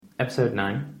Episode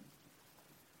 9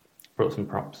 brought some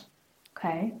props.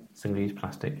 Okay. Single-use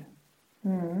plastic.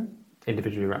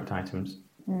 Individually wrapped items.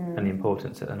 And the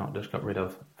importance that they're not just got rid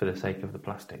of for the sake of the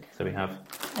plastic. So we have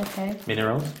mini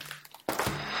rolls,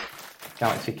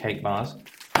 Galaxy cake bars,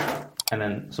 and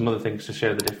then some other things to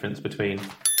show the difference between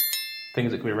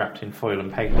things that can be wrapped in foil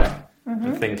and paper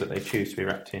and things that they choose to be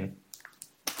wrapped in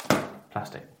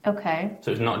plastic. Okay.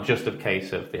 So it's not just a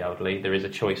case of the elderly. There is a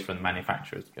choice from the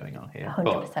manufacturers going on here.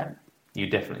 100%. But you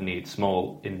definitely need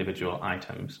small individual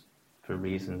items for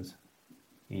reasons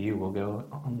you will go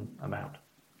on about.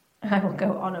 I will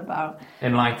go on about.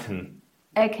 Enlighten.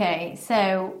 Okay,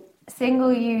 so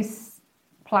single-use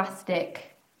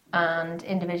plastic and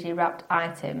individually wrapped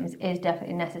items is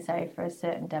definitely necessary for a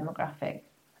certain demographic.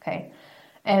 Okay,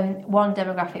 one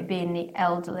demographic being the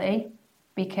elderly,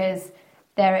 because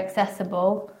they're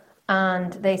accessible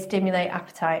and they stimulate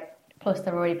appetite. Plus,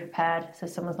 they're already prepared, so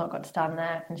someone's not got to stand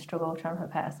there and struggle trying to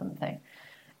prepare something.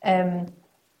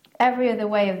 Every other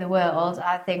way of the world,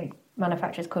 I think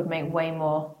manufacturers could make way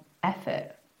more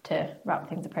effort to wrap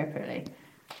things appropriately.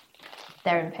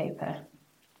 They're in paper.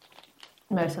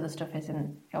 Most of the stuff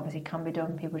isn't. It obviously can be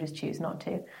done. People just choose not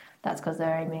to. That's because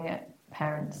they're aiming at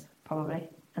parents, probably,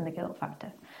 and the guilt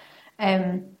factor.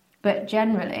 But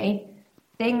generally,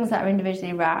 things that are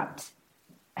individually wrapped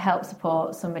help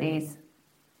support somebody's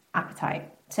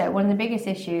appetite. So one of the biggest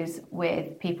issues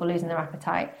with people losing their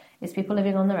appetite is people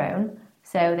living on their own.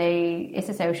 So it's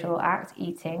a social act,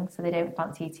 eating, so they don't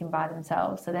fancy eating by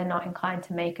themselves. So they're not inclined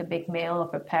to make a big meal or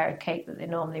prepare a cake that they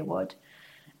normally would.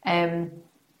 And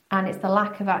it's the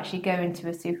lack of actually going to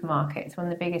a supermarket. It's one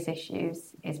of the biggest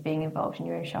issues is being involved in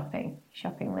your own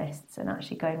shopping lists and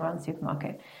actually going around the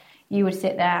supermarket. You would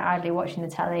sit there idly watching the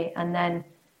telly and then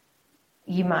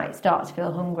you might start to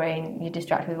feel hungry and you're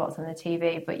distracted with what's on the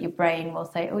TV, but your brain will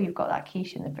say, oh, you've got that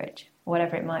quiche in the fridge, or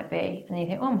whatever it might be. And you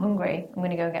think, oh, I'm hungry. I'm going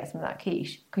to go and get some of that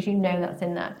quiche, because you know that's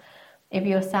in there. If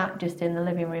you're sat just in the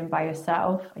living room by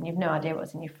yourself and you've no idea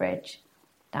what's in your fridge,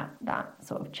 that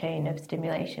sort of chain of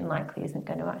stimulation likely isn't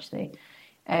going to actually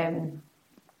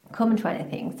come to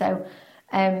anything. So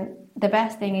the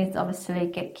best thing is obviously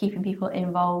keeping people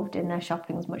involved in their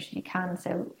shopping as much as you can.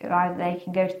 So either they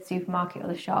can go to the supermarket or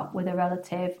the shop with a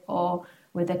relative or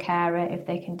with a carer if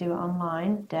they can do it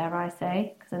online, dare I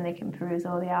say, because then they can peruse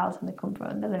all the aisles from the comfort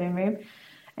of the living room.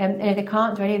 And if they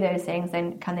can't do any of those things,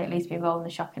 then can they at least be involved in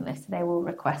the shopping list? So they will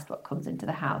request what comes into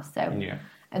the house. So,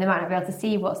 and they might not be able to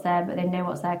see what's there, but they know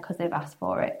what's there because they've asked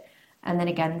for it. And then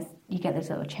again, you get those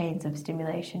little chains of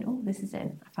stimulation. Oh, this is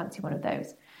in. I fancy one of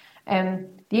those.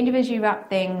 The individually wrapped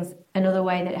things, another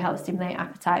way that it helps stimulate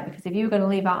appetite, because if you were going to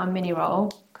leave out a mini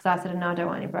roll, because I said, no, I don't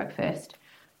want any breakfast,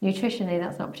 nutritionally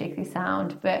that's not particularly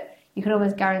sound, but you can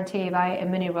almost guarantee if I ate a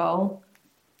mini roll,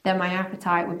 then my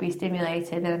appetite would be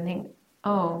stimulated, and I think,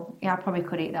 oh, yeah, I probably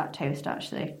could eat that toast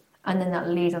actually. And then that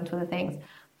leads on to other things.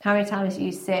 How many times do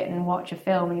you sit and watch a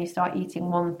film and you start eating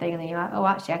one thing and then you're like, oh,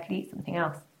 actually, I could eat something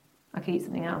else. And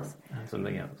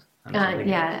something else.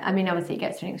 Yeah, I mean, obviously it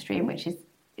gets to an extreme, which is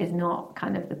not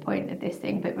kind of the point of this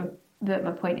thing, but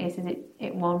my point is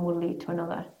it one will lead to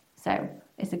another. So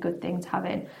it's a good thing to have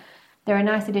in. They're a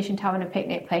nice addition to having a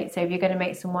picnic plate. So if you're going to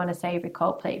make someone a savoury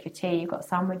cold plate for tea, you've got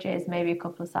sandwiches, maybe a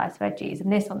couple of sliced veggies,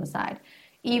 and this on the side.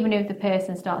 Even if the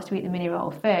person starts to eat the mini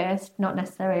roll first, not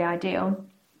necessarily ideal,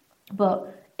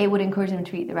 but it would encourage them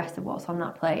to eat the rest of what's on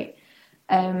that plate.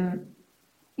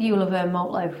 You will have a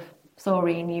malt loaf,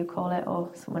 saurine you call it,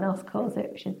 or someone else calls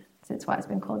it, which is since why it's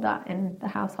been called that in the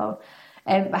household.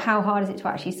 But how hard is it to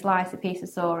actually slice a piece of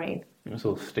saurine? It's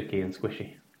all sticky and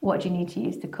squishy. What do you need to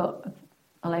use to cut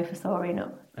a loaf of saurine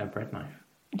up? A bread knife.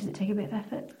 Does it take a bit of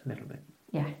effort? A little bit.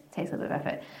 Yeah, it takes a little bit of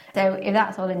effort. So if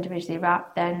that's all individually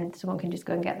wrapped, then someone can just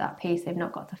go and get that piece. They've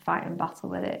not got to fight and battle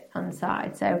with it on the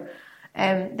side. So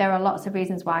there are lots of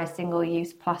reasons why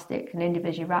single-use plastic and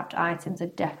individually wrapped items are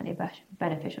definitely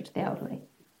beneficial to the elderly.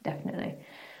 Definitely.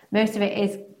 Most of it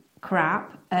is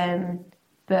crap,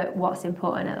 but what's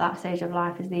important at that stage of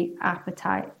life is the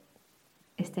appetite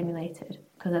is stimulated,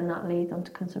 because then that leads on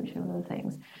to consumption of other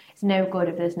things. It's no good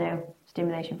if there's no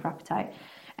stimulation for appetite.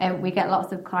 We get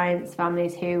lots of clients,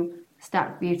 families who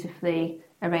stack beautifully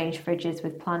arranged fridges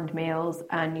with planned meals,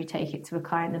 and you take it to a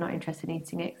client, they're not interested in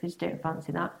eating it because they just don't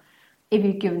fancy that. If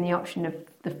you've given the option of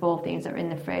the 4 things that are in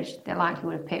the fridge, they likely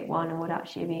would have picked one and would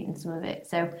actually have eaten some of it.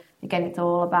 So again, it's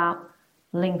all about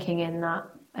linking in that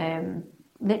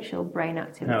literal brain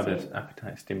activity. How this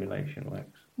appetite stimulation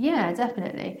works. Yeah,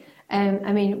 definitely.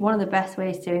 I mean, one of the best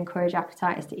ways to encourage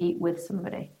appetite is to eat with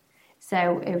somebody.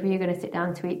 So if you're going to sit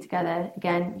down to eat together,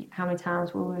 again, how many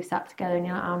times will we sat together and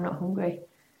you're like, oh, I'm not hungry?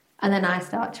 And then I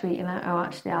start to eat and like, oh,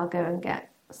 actually, I'll go and get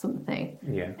something.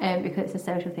 Yeah. Because it's a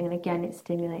social thing, and again, it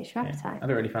stimulates your appetite. I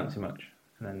don't really fancy much,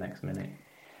 and then next minute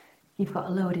You've got a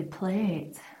loaded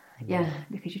plate. Yeah,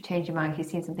 because you've changed your mind. You've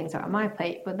seen some things out on my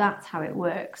plate, but that's how it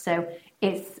works. So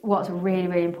it's what's really,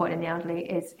 really important in the elderly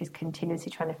is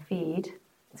continuously trying to feed,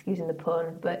 excusing the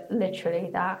pun, but literally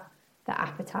that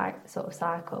appetite sort of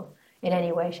cycle in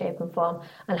any way, shape and form.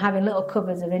 And having little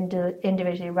cupboards of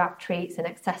individually wrapped treats and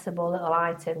accessible little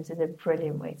items is a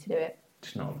brilliant way to do it.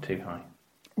 It's not too high.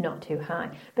 Not too high.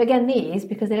 But again, these,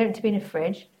 because they don't have to be in a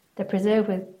fridge, they're preserved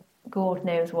with God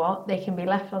knows what. They can be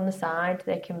left on the side.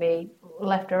 They can be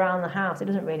left around the house. It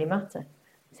doesn't really matter.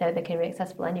 So they can be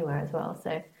accessible anywhere as well.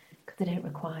 So because they don't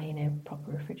require,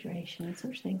 proper refrigeration and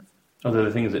such things. Although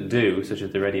the things that do, such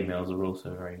as the ready meals, are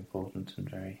also very important and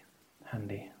very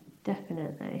handy.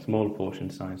 Definitely. Smaller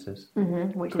portion sizes.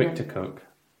 Mm-hmm, quick to cook.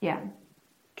 Yeah.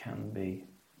 Can be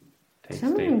tasty.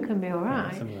 Some of them can be all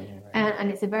right. Yeah, some of them are and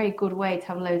it's a very good way to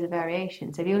have loads of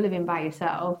variation. So if you're living by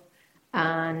yourself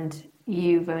and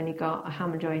you've only got a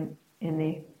ham joint in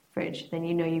the fridge, then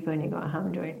you've only got a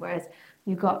ham joint. Whereas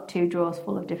you've got 2 drawers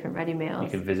full of different ready meals. You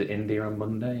can visit India on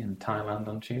Monday and Thailand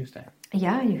on Tuesday.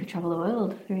 Yeah, you could travel the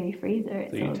world through your freezer.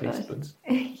 It's through all your taste buds.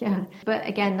 Yeah, but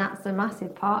again, that's a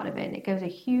massive part of it, and it goes a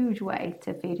huge way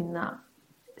to feeding that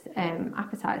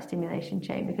appetite stimulation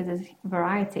chain because there's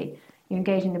variety. You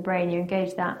engage in the brain, you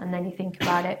engage that, and then you think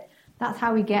about it. That's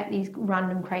how we get these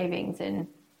random cravings and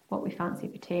what we fancy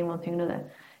for tea and one thing or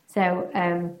another. So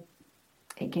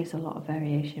it gives a lot of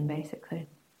variation, basically,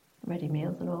 ready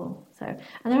meals and all. So,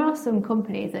 and there are some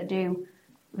companies that do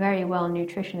very well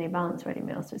nutritionally balanced ready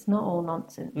meals, so it's not all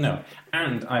nonsense. No,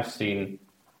 and I've seen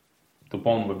the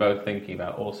one we're both thinking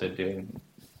about also doing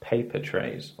paper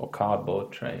trays or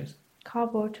cardboard trays.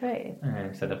 Cardboard trays?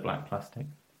 Instead of black plastic.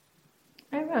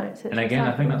 Oh, right. So and again,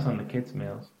 I think that's on the kids'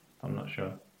 meals. I'm not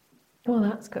sure. Well,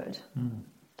 that's good.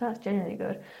 That's genuinely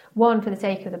good. 1, for the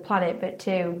sake of the planet, but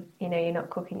 2, you're not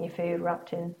cooking your food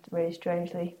wrapped in really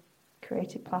strangely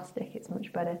created plastic. It's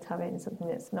much better to have it in something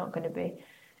that's not going to be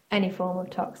any form of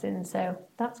toxin, so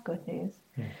that's good news.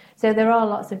 Yeah. So there are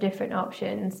lots of different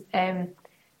options,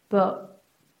 but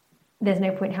there's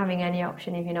no point having any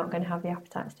option if you're not going to have the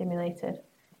appetite stimulated.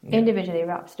 Yeah. Individually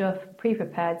wrapped stuff,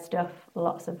 pre-prepared stuff,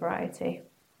 lots of variety.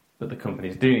 But the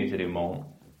companies do need to do more.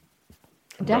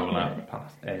 Definitely. Roll out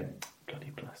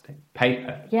bloody plastic.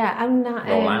 Paper. Yeah, and that...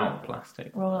 roll out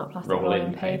plastic. Roll out plastic, roll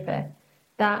in paper.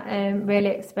 That really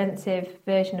expensive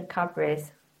version of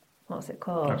Cadbury's, what's it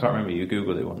called? I can't remember. You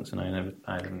Googled it once, and I haven't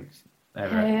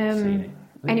ever seen it.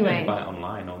 Anyway, you can buy it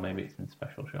online, or maybe it's in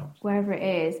special shops. Wherever it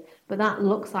is, but that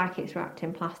looks like it's wrapped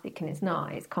in plastic, and it's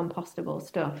not. It's compostable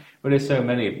stuff. But there's so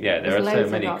many. Yeah, there are so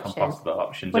many options. compostable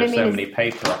options. What There's so many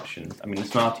paper options. I mean, the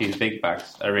Smarties big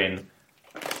bags are in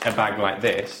a bag like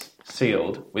this,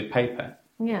 sealed with paper.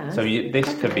 Yeah. So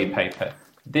this could be paper.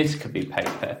 This could be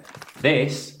paper.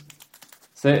 This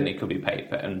certainly could be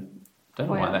paper, and I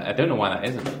don't know why that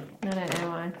isn't. I don't know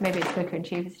why. Maybe it's quicker and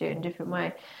cheaper to do it in a different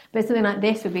way. But something like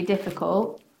this would be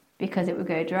difficult because it would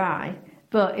go dry.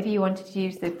 But if you wanted to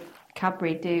use the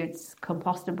Cadbury Dudes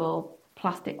compostable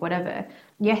plastic, whatever,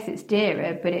 yes, it's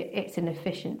dearer, but it's an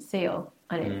efficient seal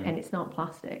and it's not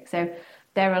plastic. So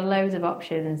there are loads of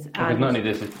options. Because not only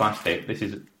this is plastic, this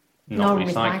is not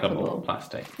recyclable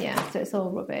plastic. Yeah, so it's all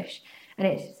rubbish. And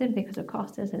it's simply because of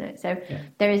cost, isn't it? So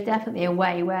there is definitely a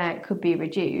way where it could be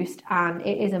reduced, and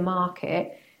it is a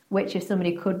market which, if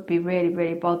somebody could be really,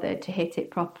 really bothered to hit it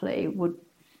properly, would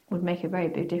make a very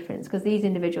big difference, because these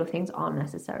individual things are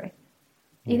necessary.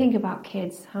 You think about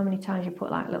kids, how many times you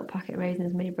put like a little packet of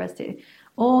raisins, mini breadsticks,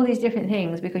 all these different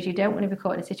things, because you don't want to be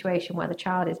caught in a situation where the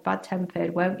child is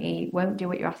bad-tempered, won't eat, won't do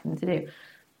what you're asking them to do.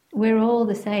 We're all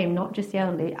the same, not just the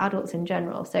elderly, adults in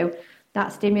general. So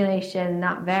that stimulation,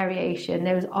 that variation,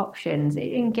 those options,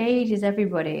 it engages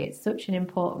everybody. It's such an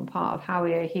important part of how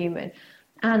we are human,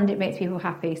 and it makes people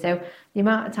happy. So the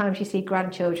amount of times you see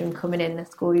grandchildren coming in their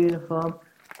school uniform,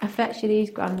 I fetch you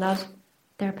these, Grandad.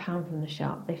 They're £1 from the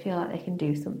shop. They feel like they can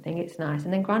do something. It's nice.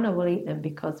 And then Grandad will eat them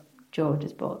because George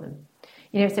has bought them.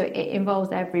 So it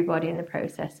involves everybody in the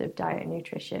process of diet and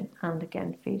nutrition, and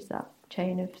again feeds that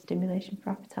chain of stimulation for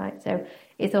appetite. So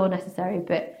it's all necessary,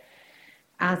 but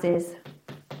as is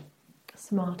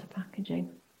smarter packaging,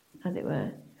 as it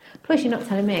were. Plus, you're not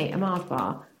telling me a Mars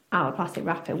bar out of a plastic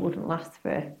wrapper wouldn't last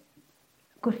for a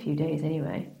good few days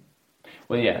anyway.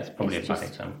 Well, yeah, it's probably a bad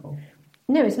example.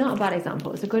 No, it's not a bad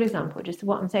example. It's a good example. Just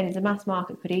what I'm saying is the mass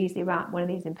market could easily wrap one of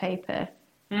these in paper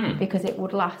because it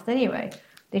would last anyway.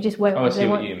 They just won't. Oh, I see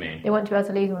what you mean. They want to be able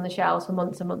to leave them on the shelves for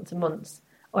months and months and months,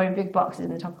 or in big boxes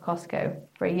in the top of Costco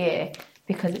for a year,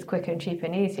 because it's quicker and cheaper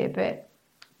and easier. But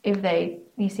if they,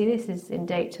 you see, this is in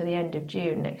date till the end of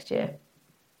June next year.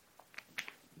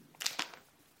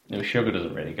 No, sugar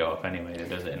doesn't really go off anyway,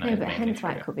 does it? No, but hence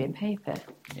why it could be in paper.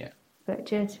 Yeah. But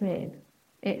do you know what I mean?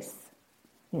 It's,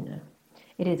 you know,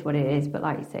 it is what it is. But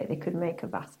like you say, they could make a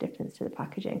vast difference to the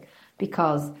packaging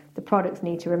because the products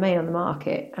need to remain on the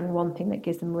market. And one thing that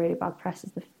gives them really bad press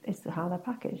is how they're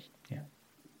packaged. Yeah.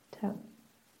 So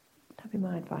that'd be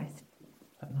my advice. Is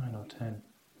that 9 or 10?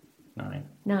 9.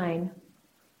 9.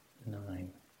 9.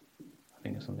 I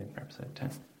think it's something for episode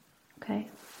 10. Okay.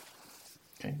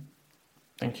 Okay.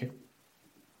 Thank you.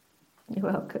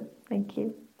 You're welcome. Thank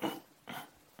you.